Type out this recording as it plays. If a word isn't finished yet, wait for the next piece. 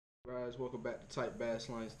guys, welcome back to Tight Bass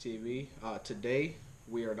Lines TV. Today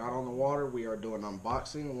we are not on the water, we are doing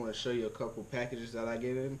unboxing. I want to show you a couple packages that I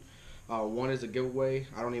get in. One is a giveaway.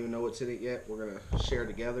 I don't even know what's in it yet. We're going to share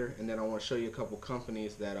together, and then I want to show you a couple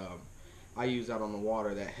companies that I use out on the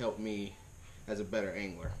water that help me as a better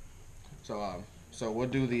angler. So we'll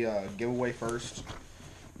do the giveaway first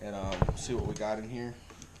and see what we got in here.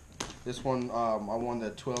 This one, I won the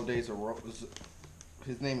 12 days of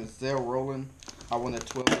his name is Zell Rowland. I won the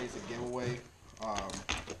 12 days of giveaway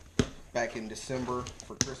back in December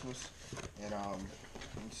for Christmas. And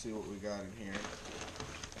let's see what we got in here.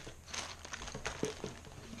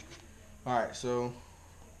 Alright, so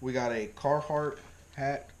we got a Carhartt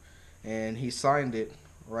hat, and he signed it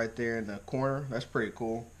right there in the corner. That's pretty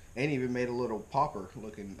cool. And even made a little popper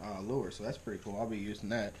looking lure, so that's pretty cool. I'll be using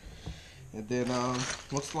that. And then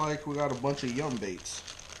looks like we got a bunch of Yum Baits.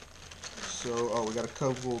 So, we got a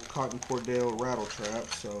couple Cotton Cordell rattle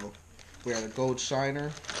traps. So, we got a Gold Shiner,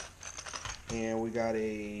 and we got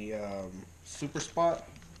a Super Spot.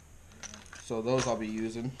 So, those I'll be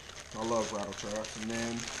using. I love rattle traps. And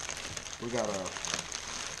then we got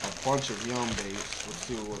a bunch of Yum Baits. Let's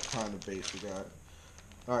see what kind of baits we got.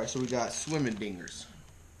 Alright, so we got swimming dingers.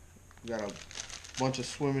 We got a bunch of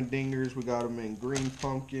swimming dingers. We got them in green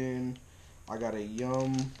pumpkin. I got a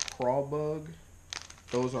Yum crawl bug.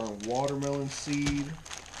 Those are watermelon seed.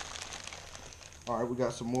 Alright, we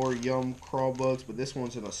got some more Yum crawl bugs, but this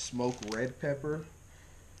one's in a smoked red pepper.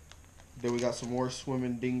 Then we got some more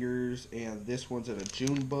swimming dingers, and this one's in a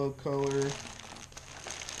June bug color. Let's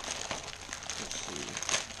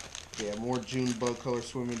see. Yeah, more June bug color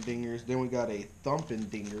swimming dingers. Then we got a thumping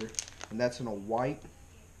dinger, and that's in a white.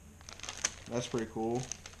 That's pretty cool.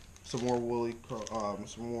 Some more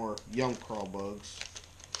some more Yum crawl bugs.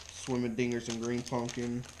 Swimming dingers in green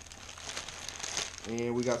pumpkin.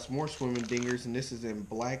 And we got some more swimming dingers, and this is in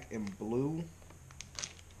black and blue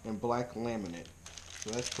and black laminate.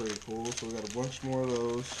 So that's pretty cool. So we got a bunch more of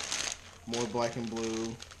those. More black and blue.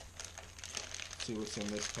 Let's see what's in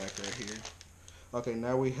this pack right here. Okay,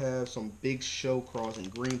 now we have some big show crawls in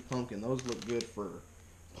green pumpkin. Those look good for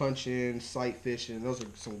punching, sight fishing. Those are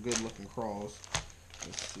some good looking crawls.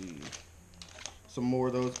 Let's see. Some more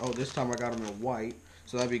of those. Oh, this time I got them in white.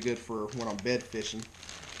 So that'd be good for when I'm bed fishing.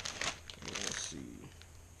 Let's see.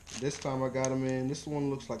 This time I got them in. This one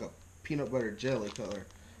looks like a peanut butter jelly color.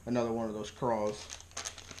 Another one of those crawls.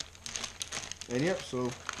 And yep,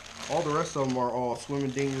 so all the rest of them are all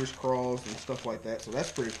swimming dingers, crawls, and stuff like that. So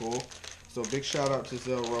that's pretty cool. So big shout out to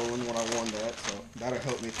Zell Rowland when I won that. So that'll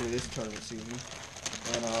help me through this tournament season.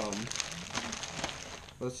 And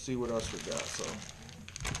let's see what else we got. So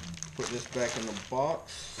put this back in the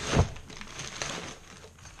box.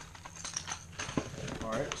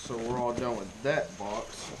 Alright, so we're all done with that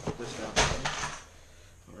box. Put this down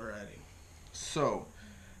there. Alrighty. So,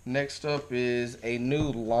 next up is a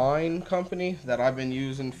new line company that I've been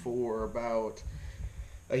using for about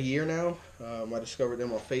a year now. I discovered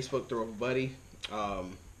them on Facebook through a buddy.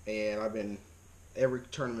 And I've been, every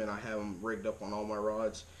tournament I have them rigged up on all my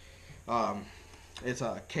rods. It's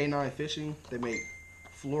K9 Fishing. They make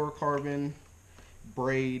fluorocarbon,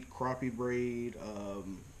 braid, crappie braid,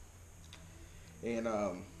 and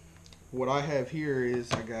what I have here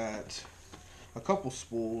is I got a couple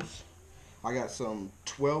spools. I got some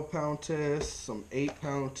 12-pound tests, some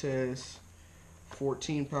 8-pound tests,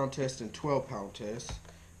 14-pound tests, and 12-pound tests.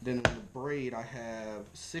 Then in the braid, I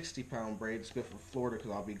have 60-pound braid. It's good for Florida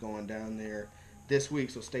because I'll be going down there this week,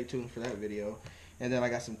 so stay tuned for that video. And then I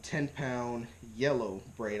got some 10-pound yellow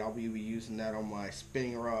braid. I'll be using that on my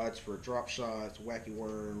spinning rods for drop shots, wacky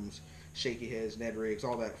worms, shaky heads, Ned rigs,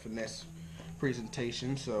 all that finesse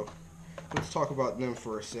presentation. So let's talk about them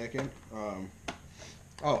for a second.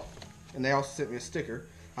 Oh, and they also sent me a sticker.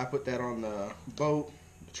 I put that on the boat,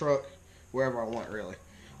 the truck, wherever I want, really.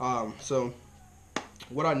 So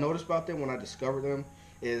what I noticed about them when I discovered them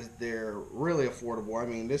is they're really affordable. I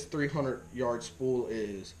mean, this 300-yard spool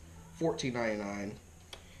is $14.99,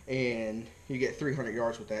 and you get 300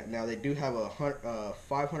 yards with that. Now they do have a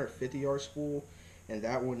 550-yard spool, and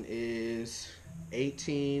that one is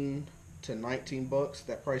 18 to 19 bucks,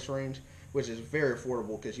 that price range, which is very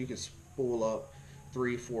affordable because you can spool up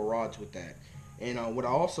 3-4 rods with that. And what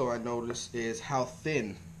I noticed is how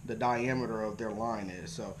thin the diameter of their line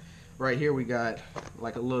is. So right here we got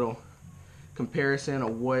like a little comparison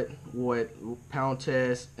of what pound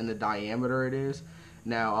test and the diameter it is.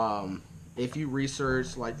 Now if you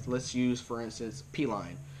research, like let's use for instance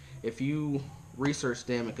P-line, if you research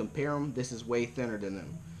them and compare them, this is way thinner than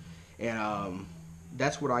them. And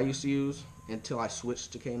that's what I used to use until I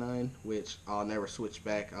switched to K9, which I'll never switch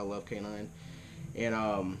back. I love K9.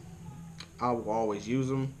 And I will always use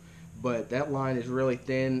them. But that line is really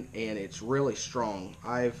thin and it's really strong.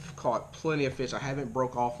 I've caught plenty of fish. I haven't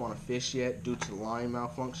broke off on a fish yet due to the line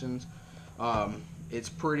malfunctions. It's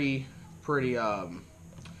pretty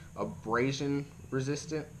abrasion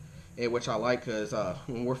resistant, and which I like because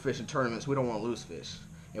when we're fishing tournaments, we don't want to lose fish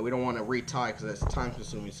and we don't want to retie because that's time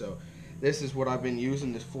consuming. So this is what I've been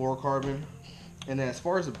using, this fluorocarbon. And then as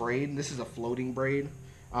far as the braid, this is a floating braid.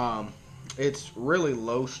 It's really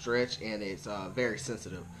low stretch and it's very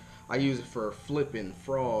sensitive. I use it for flipping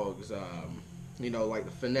frogs, like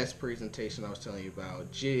the finesse presentation I was telling you about,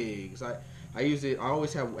 jigs. I use it. I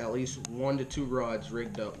always have at least 1 to 2 rods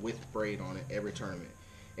rigged up with braid on it every tournament,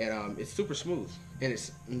 and it's super smooth. And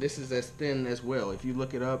this is as thin as well. If you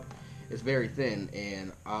look it up, it's very thin,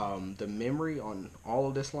 and the memory on all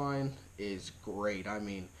of this line is great. I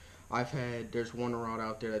mean, there's one rod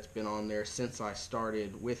out there that's been on there since I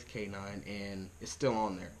started with K9, and it's still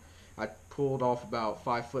on there. I pulled off about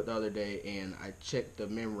 5 foot the other day, and I checked the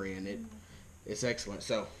memory, and it's excellent.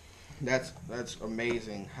 So that's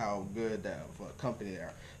amazing how good that company they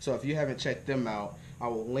are. So if you haven't checked them out, I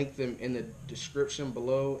will link them in the description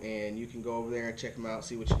below, and you can go over there and check them out,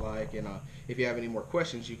 see what you like. And if you have any more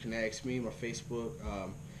questions, you can ask me, my Facebook.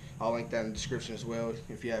 I'll link that in the description as well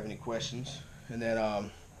if you have any questions. And then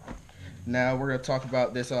now we're going to talk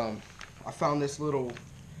about this. I found this little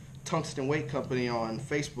tungsten weight company on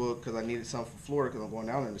Facebook because I needed something for Florida because I'm going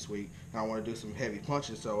down there this week and I want to do some heavy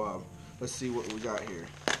punches. So let's see what we got here.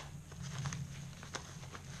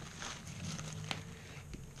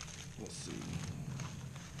 Let's see.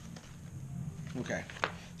 Okay,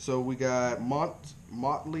 so we got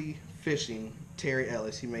Motley Fishing, Terry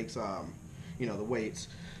Ellis. He makes the weights,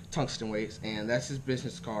 tungsten weights, and that's his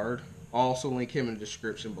business card. I'll also link him in the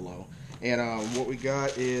description below. And what we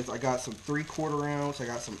got is I got some 3/4 ounce, I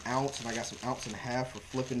got some ounce, and I got some 1.5 ounces for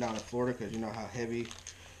flipping down in Florida because you know how heavy.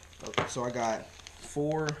 Okay, so I got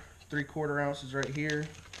 4 3/4 ounces right here.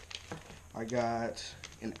 I got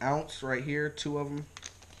 1 ounce right here, 2 of them.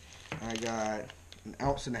 I got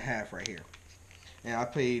 1.5 ounces right here. And I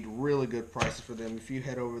paid really good prices for them. If you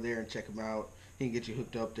head over there and check them out, he can get you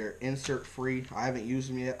hooked up. They're insert free. I haven't used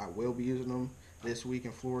them yet. I will be using them this week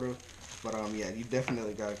in Florida. But yeah, you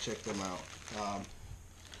definitely got to check them out.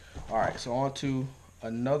 Alright, so on to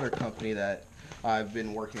another company that I've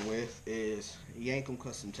been working with is Yankum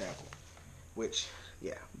Custom Tackle. Which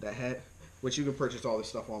you can purchase all this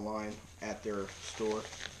stuff online at their store.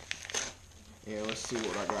 And let's see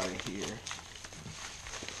what I got in here.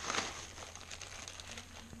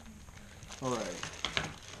 Alright,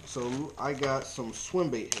 so I got some swim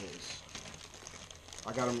bait heads.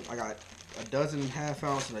 I got 1.5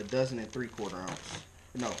 ounces and 12 3/4 ounce.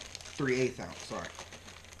 No, 3/8 ounce, sorry.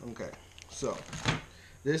 Okay, so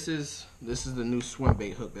this is the new swim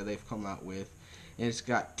bait hook that they've come out with. And it's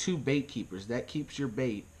got 2 bait keepers. That keeps your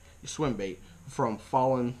swim bait, from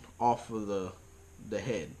falling off of the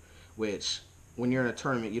head. Which, when you're in a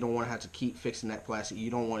tournament, you don't want to have to keep fixing that plastic. You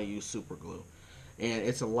don't want to use super glue. And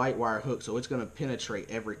it's a light wire hook, so it's going to penetrate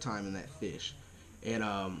every time in that fish. And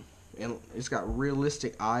it's got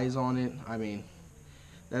realistic eyes on it. I mean,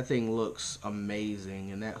 that thing looks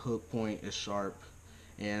amazing, and that hook point is sharp.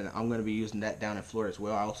 And I'm going to be using that down in Florida as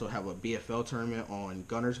well. I also have a BFL tournament on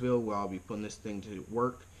Guntersville where I'll be putting this thing to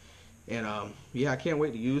work. And yeah, I can't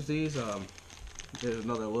wait to use these. There's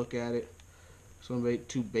another look at it. Swim bait,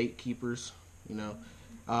 2 bait keepers. This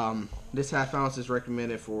 1/2 ounce is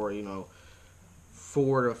recommended for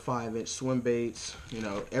 4 to 5 inch swim baits.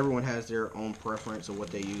 Everyone has their own preference of what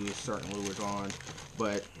they use certain lures on,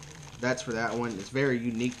 but that's for that one. It's very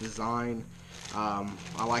unique design.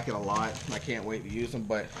 I like it a lot. I can't wait to use them.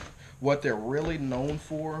 But what they're really known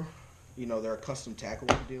for, they're a custom tackle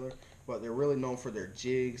dealer, but they're really known for their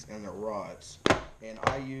jigs and their rods. And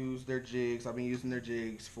I use their jigs. I've been using their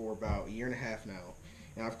jigs for about 1.5 years now,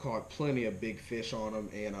 and I've caught plenty of big fish on them.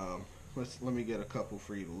 And let me get a couple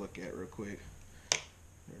for you to look at real quick.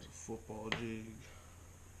 There's a football jig.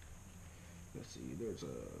 Let's see. That's a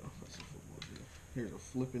football jig. Here's a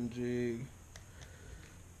flipping jig.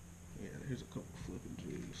 Yeah, here's a couple flipping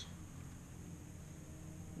jigs.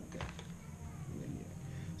 Okay. And then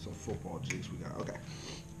some football jigs we got. Okay.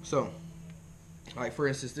 So, like for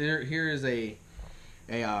instance, here is a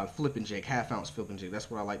flipping jig, 1/2 ounce flipping jig. That's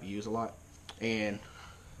what I like to use a lot. And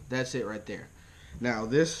that's it right there. Now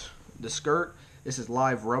the skirt. This is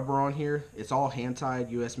live rubber on here. It's all hand-tied,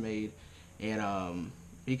 U.S. made, and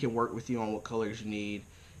he can work with you on what colors you need.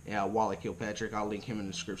 Wally Kilpatrick, I'll link him in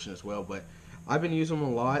the description as well. But I've been using them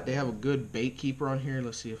a lot. They have a good bait keeper on here.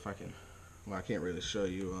 Let's see if I can. Well, I can't really show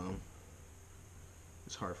you.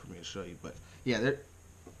 It's hard for me to show you, but yeah,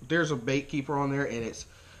 there's a bait keeper on there, and it's,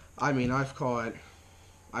 I mean, I caught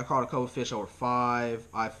a couple fish over 5.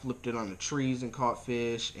 I flipped it on the trees and caught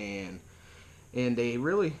fish, and they're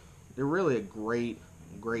really a great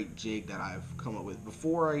jig that I've come up with.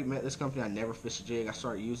 Before I met this company, I never fished a jig. I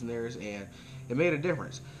started using theirs, and it made a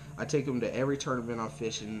difference. I take them to every tournament I'm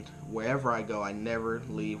fishing. Wherever I go, I never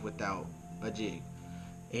leave without a jig.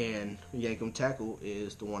 And Yankum Tackle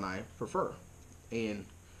is the one I prefer. And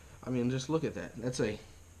I mean, just look at that. That's a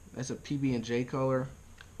PB&J color.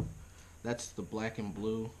 That's the black and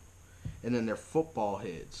blue. And then their football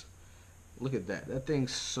heads. Look at that. That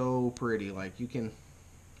thing's so pretty. Like, you can,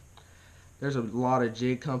 there's a lot of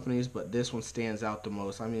jig companies, but this one stands out the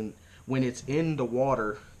most. I mean, when it's in the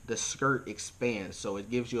water, the skirt expands, so it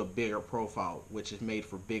gives you a bigger profile, which is made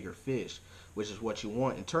for bigger fish, which is what you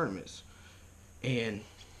want in tournaments. And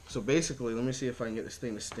so basically, let me see if I can get this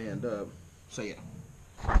thing to stand up. So yeah,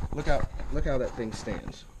 look how that thing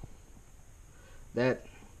stands. That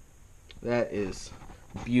is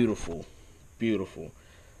beautiful, beautiful.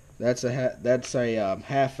 That's a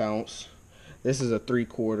half ounce. This is a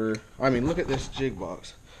 3/4. I mean, look at this jig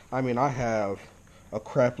box. I mean, I have a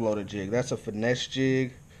crap load of jig. That's a finesse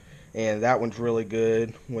jig, and that one's really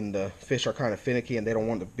good when the fish are kind of finicky and they don't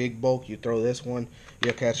want the big bulk. You throw this one,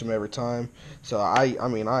 you'll catch them every time. So I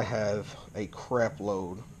mean, I have a crap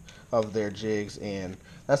load of their jigs, and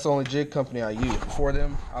that's the only jig company I use. Before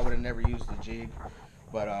them, I would have never used the jig,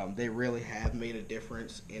 but they really have made a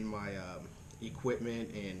difference in my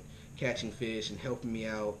equipment and catching fish and helping me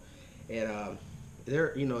out. And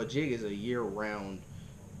a jig is a year-round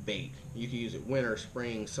bait. You can use it winter,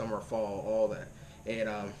 spring, summer, fall, all that.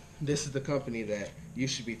 And this is the company that you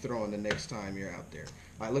should be throwing the next time you're out there.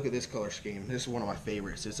 All right, look at this color scheme. This is one of my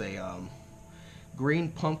favorites. It's a green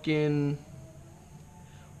pumpkin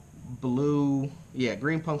blue. Yeah,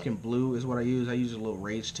 green pumpkin blue is what I use. I use a little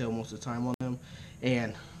rage tail most of the time on them.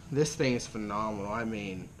 And this thing is phenomenal. I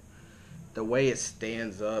mean, the way it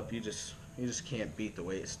stands up, you just can't beat the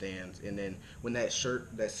way it stands. And then when that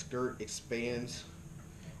skirt expands,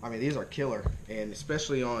 I mean, these are killer. And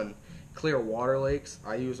especially on clear water lakes,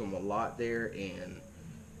 I use them a lot there, and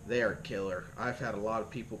they are killer. I've had a lot of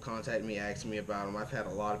people contact me, asking me about them. I've had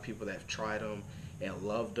a lot of people that have tried them and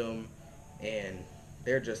loved them, and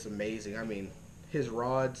they're just amazing. I mean, his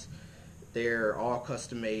rods, they're all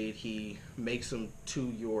custom made. He makes them to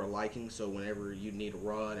your liking, so whenever you need a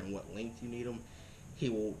rod and what length you need them, he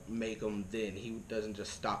will make them then. He doesn't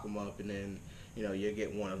just stock them up and then, you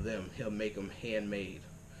get one of them. He'll make them handmade.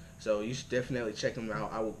 So you should definitely check them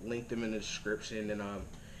out. I will link them in the description, and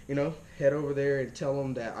head over there and tell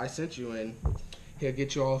him that I sent you, and he'll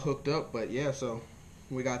get you all hooked up. But yeah, so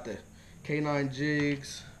we got the K9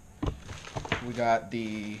 jigs. We got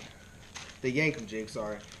the Yankum jig,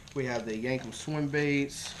 sorry. We have the Yankum swim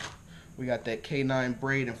baits. We got that K9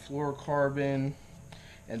 braid and fluorocarbon.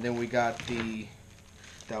 And then we got the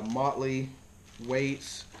Motley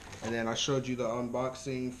weights. And then I showed you the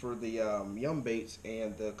unboxing for the Yum baits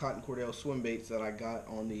and the Cotton Cordell swim baits that I got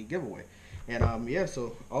on the giveaway. And yeah,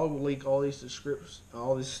 so I'll link all this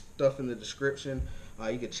stuff in the description.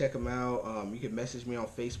 You can check them out. You can message me on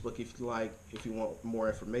Facebook if you like, if you want more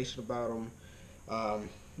information about them.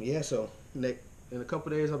 Yeah, so in a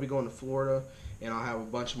couple days I'll be going to Florida, and I'll have a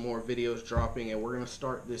bunch more videos dropping, and we're going to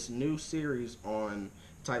start this new series on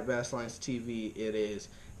Tight Bass Lines TV. It is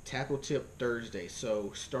Tackle Tip Thursday.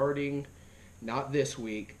 So starting not this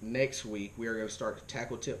week, next week, we are going to start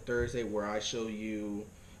Tackle Tip Thursday, where I show you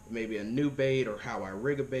maybe a new bait or how I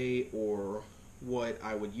rig a bait or what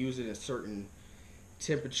I would use it in certain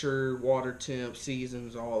temperature, water temp,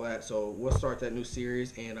 seasons, all that. So we'll start that new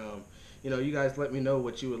series, and you guys let me know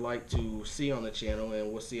what you would like to see on the channel,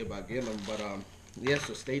 and we'll see about getting them. But yeah,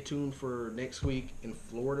 so stay tuned for next week in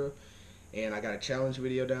Florida. And I got a challenge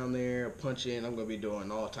video down there, a punch in. I'm going to be doing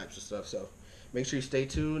all types of stuff. So make sure you stay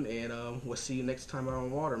tuned, and we'll see you next time out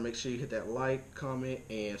on water. Make sure you hit that like, comment,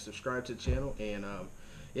 and subscribe to the channel. And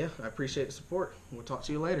yeah, I appreciate the support. We'll talk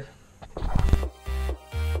to you later.